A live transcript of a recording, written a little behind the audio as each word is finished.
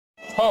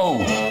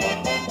Oh!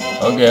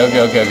 Okay.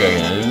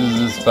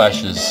 This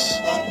splash is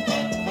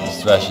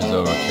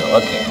overkill.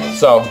 Okay,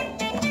 so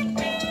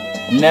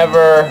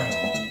never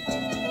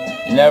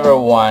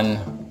one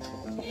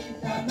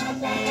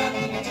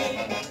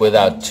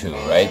without two,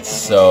 right?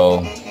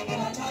 So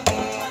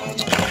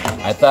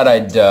I thought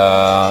I'd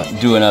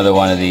do another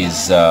one of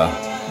these.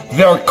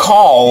 They're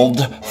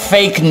called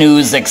fake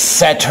news,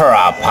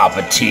 etc.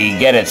 Papa T.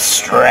 Get it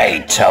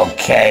straight,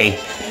 okay?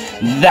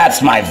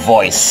 That's my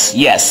voice.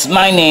 Yes,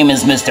 my name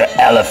is Mr.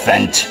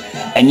 Elephant,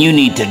 and you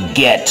need to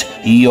get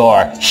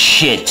your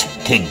shit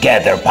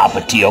together,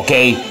 Papa T,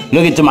 okay?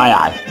 Look into my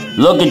eye.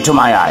 Look into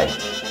my eye.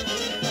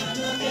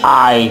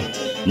 I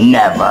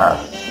never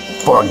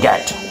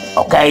forget,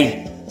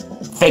 okay?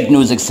 Fake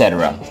news,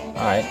 etc.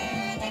 Alright.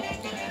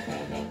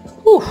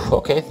 Whew,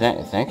 okay,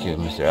 thank you,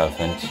 Mr.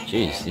 Elephant.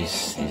 Jeez,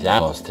 these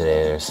animals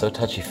today, they're so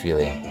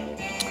touchy-feely.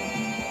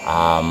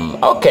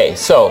 Okay,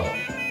 so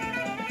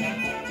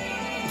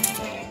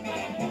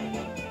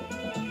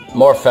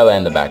more fella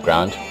in the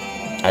background.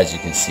 As you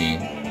can see,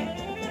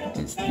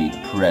 it's the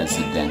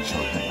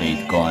presidential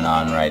debate going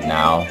on right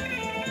now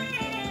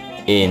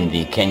in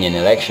the Kenyan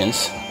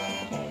elections.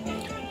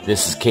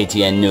 This is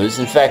KTN News.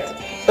 In fact,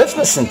 let's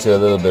listen to a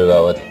little bit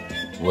about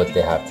what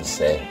they have to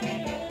say.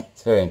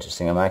 It's very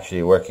interesting. I'm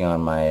actually working on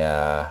my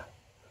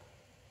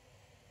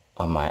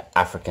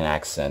African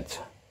accent,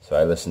 so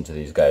I listen to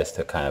these guys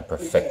to kind of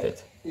perfect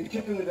it. In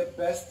keeping with the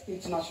best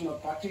international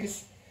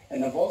practice,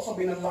 and have also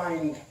been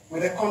aligned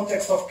with the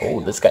context of Kenya.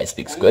 Oh, this guy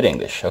speaks good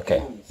English.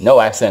 Okay. No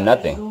accent,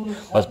 nothing.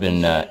 Must have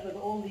been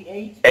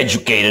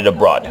educated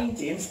abroad. And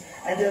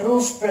the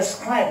rules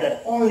prescribe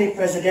that only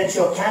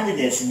presidential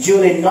candidates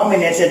duly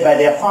nominated by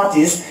their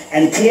parties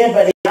and cleared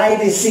by the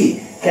IBC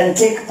can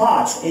take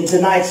part in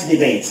tonight's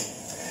debate.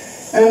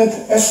 And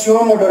as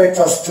your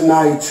moderators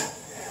tonight,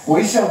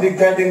 we shall be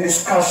guiding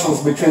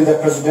discussions between the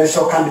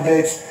presidential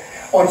candidates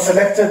on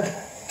selected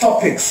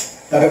topics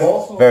that have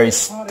also very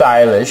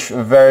stylish,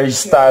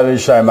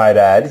 I might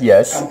add,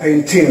 yes.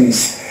 Campaign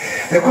teams.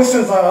 The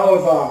questions are,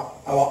 however,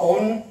 our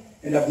own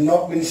and have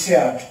not been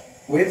shared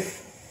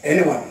with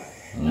anyone.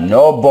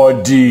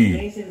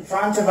 Nobody. In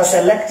front of a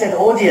selected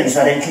audience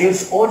that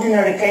includes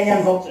ordinary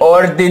Kenyan voters.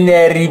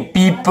 Ordinary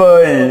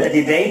people. The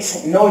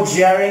debate, no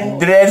jeering.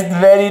 Dressed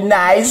very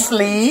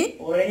nicely.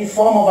 Or any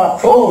form of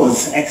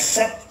applause,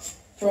 except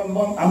from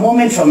a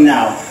moment from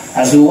now,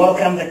 as we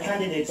welcome the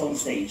candidates on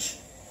stage.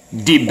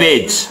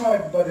 Debate.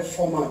 Described by the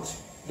format,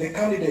 the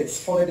candidates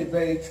for the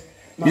debate.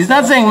 He's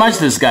not saying much,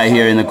 this guy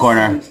here in the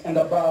corner.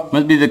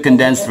 Must be the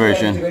condensed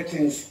version.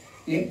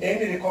 In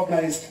any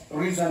recognized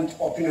recent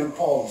opinion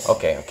polls.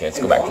 Okay, let's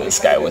go back to this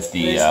guy with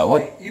the,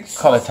 what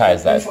color tie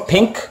is that?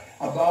 Pink?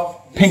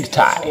 Pink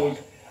tie.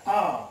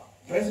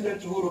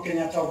 President Uhuru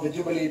Kenyatta of the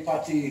Jubilee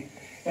Party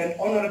and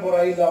Honorable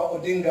Raila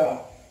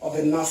Odinga of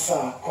the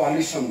NASA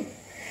coalition.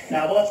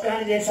 Now, both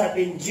candidates have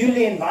been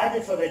duly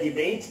invited for the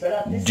debate, but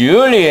at this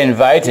duly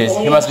invited?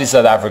 He must be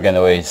South African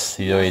the way he's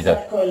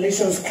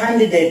coalition's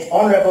candidate,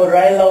 Honorable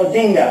Raila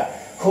Odinga,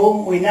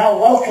 whom we now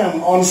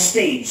welcome on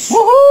stage.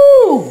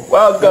 Woohoo!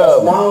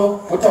 Welcome. Now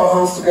put our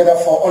hands together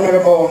for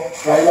Honorable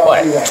Raila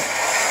Odinga.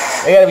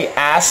 They gotta be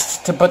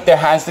asked to put their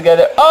hands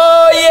together.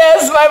 Oh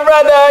yes, my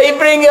brother, he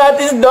bring out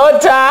his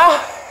daughter.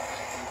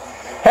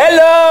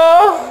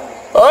 Hello.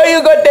 Oh,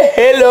 you got the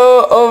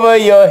hello over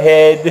your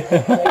head.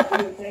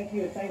 Thank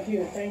you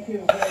very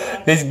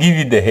much. Let's give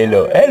you the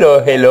hello.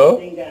 Hello.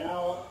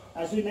 Now,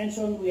 as we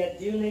mentioned, we had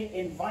duly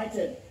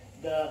invited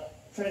the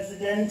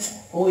President,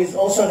 who is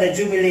also the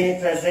Jubilee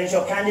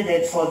presidential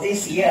candidate for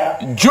this year.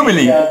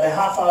 Jubilee? The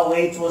half-hour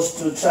wait was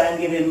to try and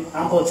give him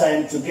ample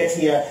time to get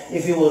here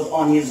if he was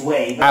on his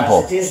way. But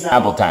ample, as it is now,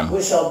 ample time.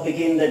 We shall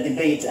begin the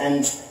debate,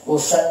 and we'll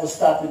start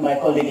with my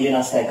colleague Lina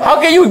Steka. How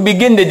can you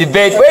begin the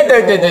debate? Wait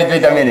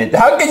a minute.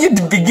 How can you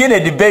begin a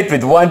debate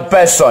with one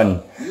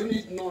person? You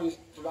need no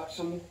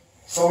introduction,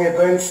 so we are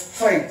going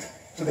straight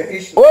to the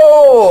issue.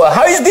 Whoa,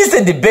 how is this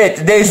a debate?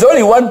 There is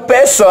only one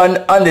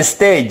person on the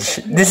stage.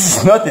 This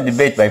is not a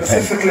debate, my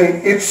friend.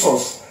 Specifically,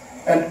 Ipsos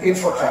and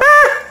Infotech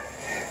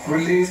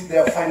released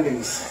their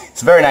findings.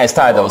 It's a very nice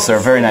tie though, sir.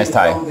 Very nice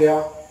tie.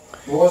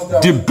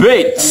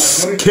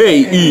 Debates,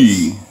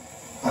 KE.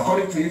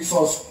 According to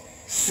Ipsos,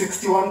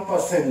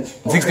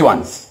 61%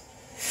 61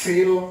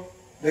 feel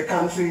the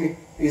country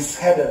is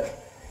headed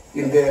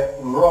in the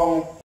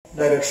wrong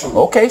direction.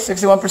 Okay,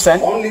 61%.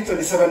 Only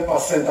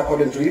 27%,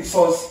 according to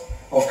Ipsos,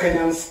 of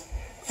Kenyans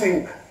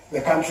think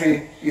the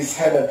country is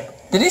headed.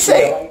 Did he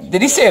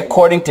say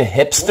according to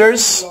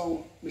hipsters?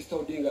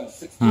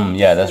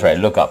 Yeah, that's right.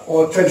 Look up.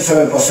 Or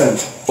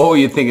 27%. What were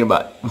you thinking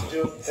about?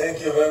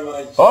 Thank you very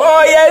much.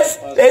 Oh yes,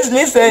 let's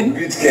listen.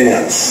 Great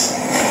Kenyans.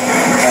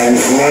 And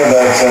know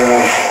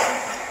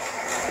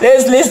that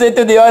let's listen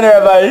to the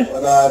honorable.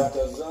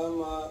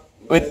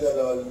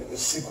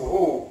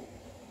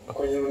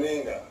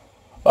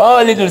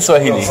 Oh, little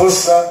Swahili.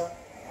 Fursa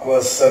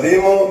kwa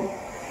salimu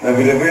na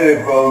vile vile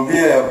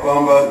kuambia ya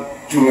kwamba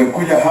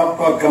tumekuja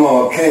hapa kama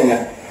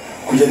Wakenya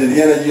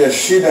kujadiliana juu ya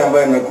shida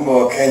ambayo inakumba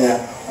Wakenya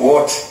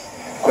wote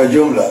kwa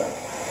jumla,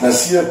 na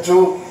sio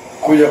tu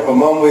kuja kwa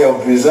mambo ya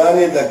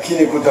upinzani,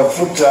 lakini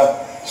kutafuta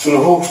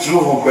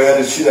suluhu kwa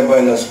yale shida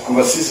ambayo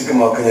inasukumba sisi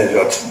kama Wakenya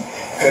yote.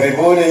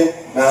 Karibuni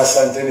na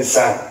asanteni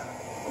sana.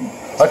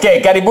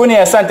 Okay, karibuni,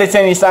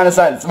 asante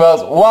sana.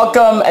 Well,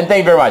 welcome and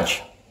thank you very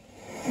much.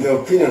 The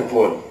opinion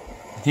poll.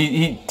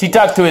 He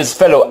talked to his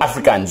fellow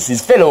Africans,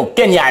 his fellow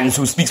Kenyans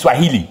who speak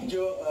Swahili.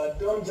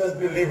 Don't just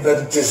believe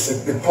that it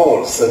is the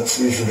polls that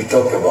we should be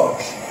talking about.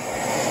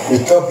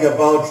 We're talking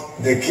about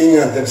the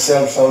Kenyans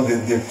themselves, how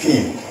they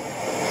feel.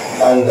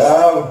 And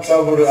I have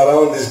traveled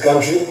around this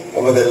country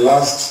over the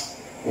last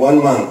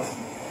 1 month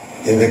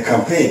in the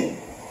campaign.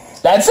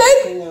 That's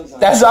it?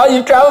 That's all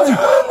you traveled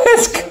around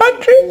this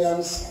country?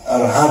 Kenyans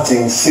are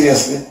hurting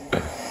seriously.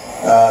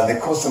 The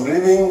cost of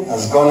living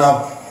has gone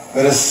up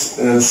very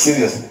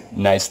seriously.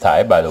 Nice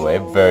tie, by the way.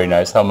 Very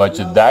nice. How much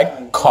did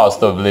that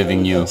cost of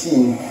living you?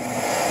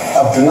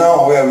 Up to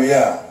now, where we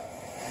are,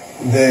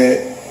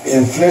 the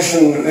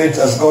inflation rate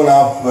has gone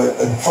up by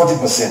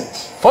 40%.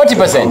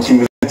 40%?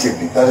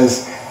 Cumulatively. That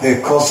is the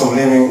cost of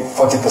living,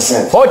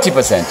 40%.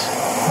 40%?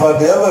 But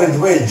the average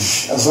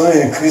wage has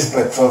only increased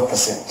by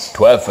 12%.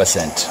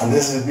 12%. And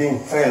this is being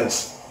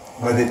felt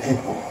by the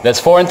people. That's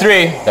 4 and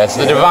 3. That's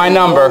the divine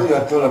number. You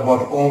are told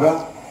about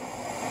Unga.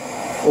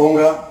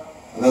 Unga,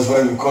 that's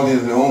why we call it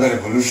the Unga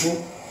Revolution.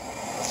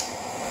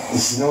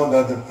 It's known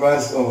that the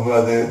price of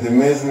the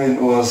maize meal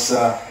was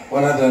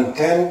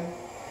 110.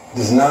 It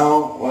is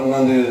now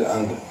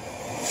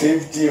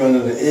 150,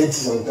 180,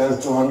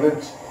 sometimes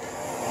 200.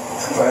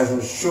 The price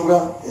of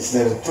sugar is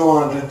nearly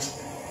 200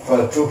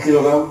 for 2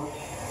 kilogram.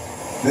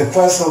 The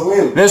price of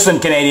milk. Listen,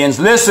 Canadians,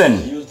 listen.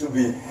 It used to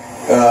be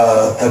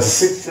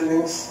 36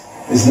 shillings.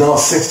 It's now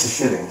 60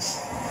 shillings.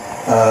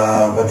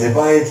 But they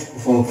buy it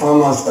from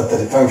farmers at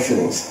 35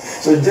 shillings.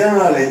 So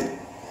generally,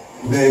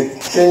 the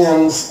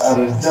Kenyans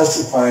are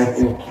justified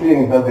in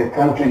feeling that the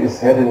country is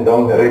heading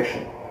down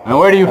direction. And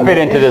where do you fit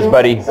into this,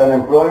 buddy? It's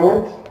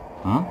unemployment.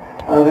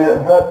 And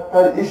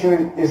that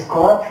issue is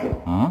corruption.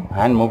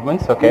 Hand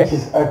movements, okay. Which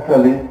is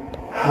actually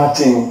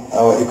hurting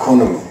our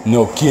economy.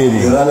 No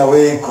kidding. The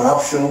runaway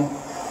corruption,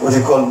 what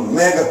you call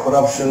mega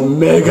corruption.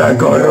 Mega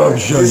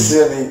corruption. This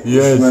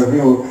really, in my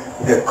view,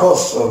 the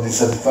cost of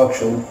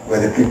dissatisfaction by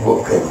the people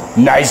of Kenya.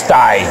 Nice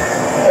tie.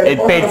 It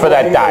paid for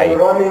that tie.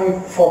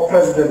 Running for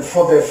president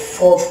for the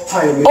 4th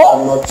time, if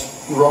I'm not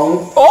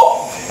wrong.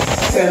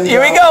 And,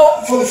 here we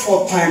go. For the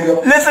 4th time.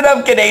 Listen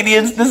up,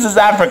 Canadians. This is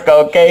Africa,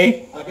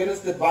 okay?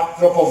 Against the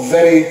backdrop of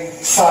very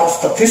sad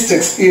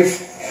statistics,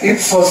 if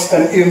Ipsos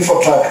and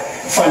Infotrack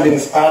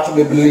findings are to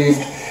be believed,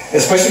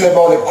 especially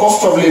about the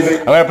cost of living.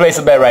 I'm gonna place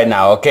a bet right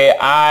now, okay?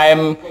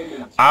 I'm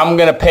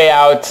gonna pay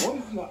out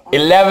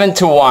 11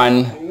 to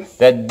 1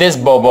 that this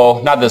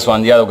bobo, not this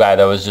one, the other guy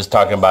that was just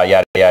talking about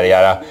yada yada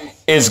yada,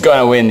 is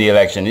gonna win the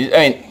election.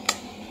 I mean,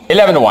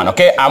 11 to 1,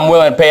 okay? I'm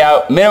willing to pay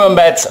out minimum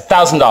bets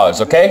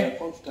 $1,000, okay?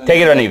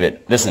 Take it or leave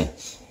it. Listen.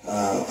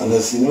 And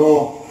as you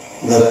know,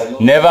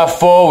 never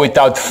 4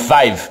 without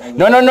 5.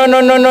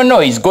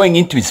 No. He's going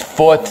into his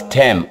 4th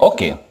term.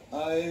 Okay.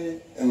 I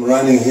am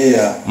running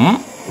here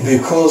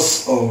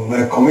because of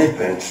my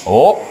commitment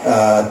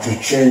to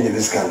change in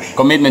this country.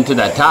 Commitment to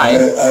that tie.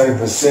 I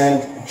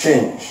represent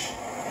change.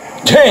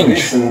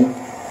 Change.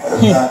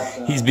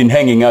 He's been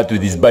hanging out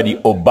with his buddy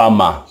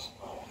Obama.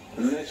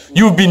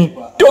 You've been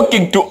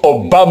talking to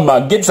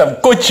Obama. Get some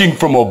coaching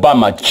from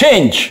Obama.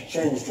 Change.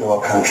 Change to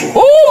our country.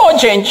 Oh, more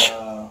change.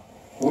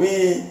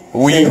 We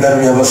think that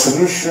we have a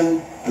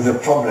solution to the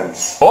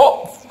problems.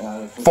 Oh,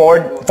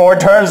 four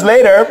terms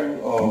later,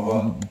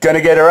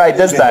 gonna get it right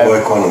this time. Our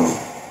economy.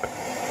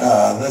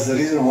 That's the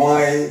reason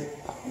why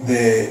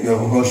you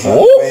have got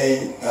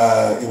runaway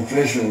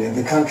inflation in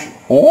the country.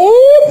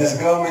 This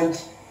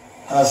government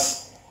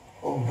has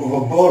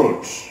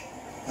borrowed,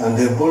 and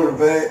they borrowed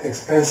very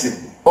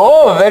expensively.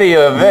 Oh, very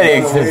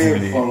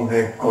expensively. From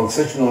the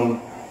concessional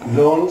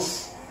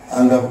loans,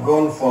 and have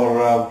gone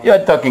for...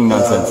 You're talking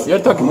nonsense. You're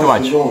talking too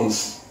much.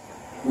 Loans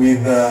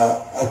with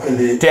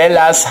actually... Tell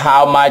us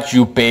how much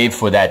you paid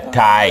for that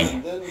tie,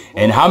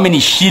 and how many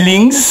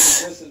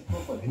shillings...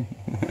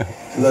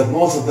 so that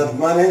most of that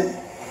money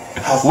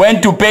has...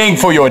 went to paying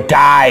for your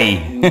tie.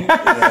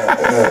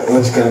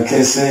 What you can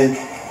say,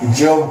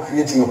 job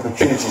creating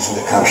opportunities in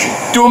the country.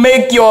 To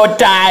make your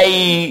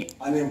tie.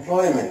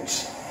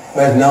 Unemployment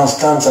right now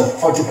stands at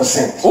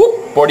 40%.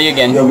 Oop, 40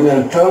 again. There have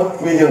been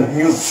 12 million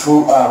youths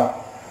who are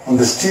on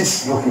the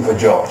streets looking for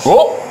jobs.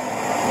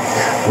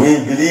 We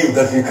believe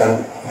that we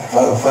can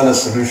find a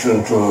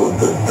solution to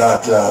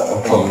that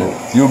problem.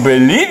 You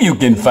believe you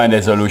can find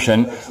a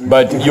solution,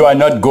 but you are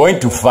not going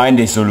to find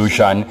a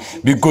solution,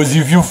 because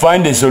if you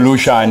find a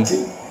solution...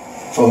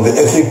 From the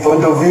ethic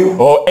point of view?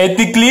 Or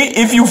ethically,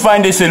 if you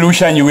find a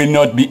solution, you will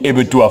not be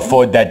able to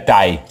afford that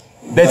tie.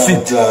 That's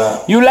it.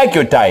 You like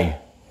your tie.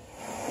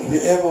 Be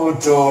able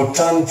to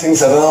turn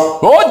things around.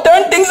 Oh,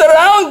 turn things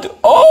around.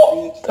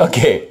 Oh,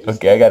 okay,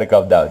 I gotta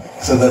calm down.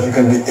 So that we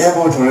can be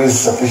able to raise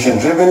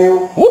sufficient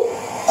revenue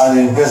and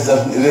invest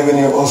that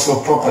revenue also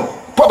properly.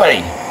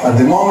 Properly. At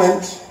the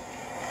moment,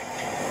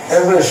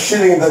 every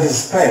shilling that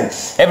is spent,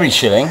 Every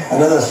shilling.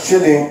 another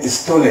shilling is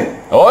stolen.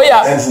 Oh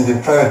yeah. And in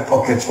the private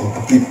pockets of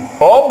the people.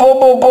 Oh,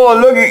 Bobo,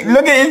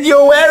 look at it,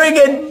 you're wearing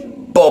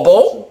it.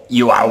 Bobo,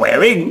 you are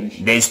wearing.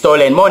 They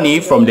stolen money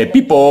from the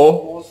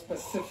people. More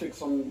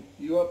specifics on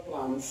your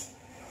plans.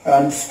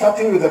 And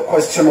starting with the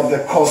question of the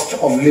cost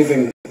of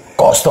living.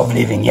 Cost of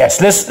living, yes.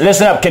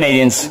 Listen up,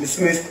 Canadians.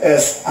 Dismissed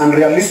as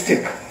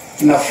unrealistic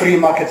in a free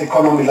market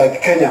economy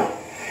like Kenya.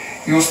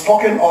 You've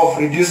spoken of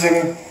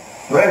reducing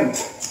rent.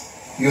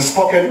 You've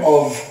spoken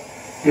of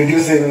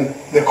reducing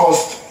the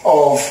cost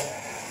of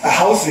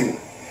housing.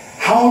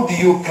 How do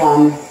you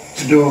plan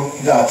to do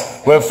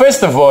that? Well,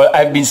 first of all,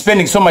 I've been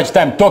spending so much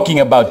time talking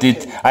about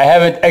it. I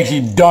haven't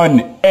actually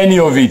done any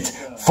of it.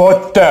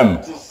 Fourth term.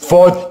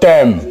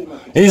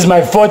 This is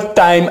my fourth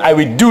time. I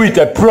will do it.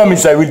 I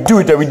promise I will do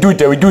it. The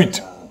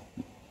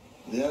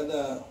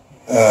other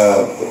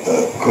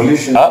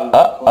coalition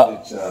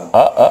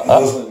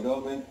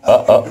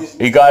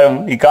He got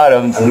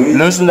him.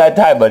 Loosen that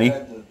tie, buddy.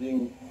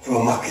 To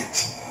a market.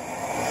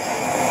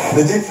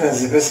 The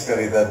difference is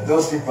basically that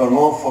those people are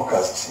more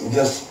focused on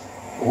just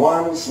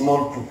one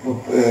small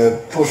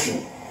portion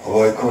of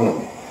our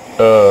economy.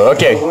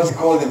 Okay. What's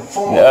called the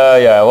formal.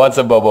 Yeah, once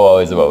a bobo,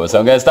 always a bobo. So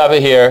I'm going to stop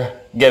it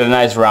here, get a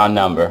nice round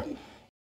number.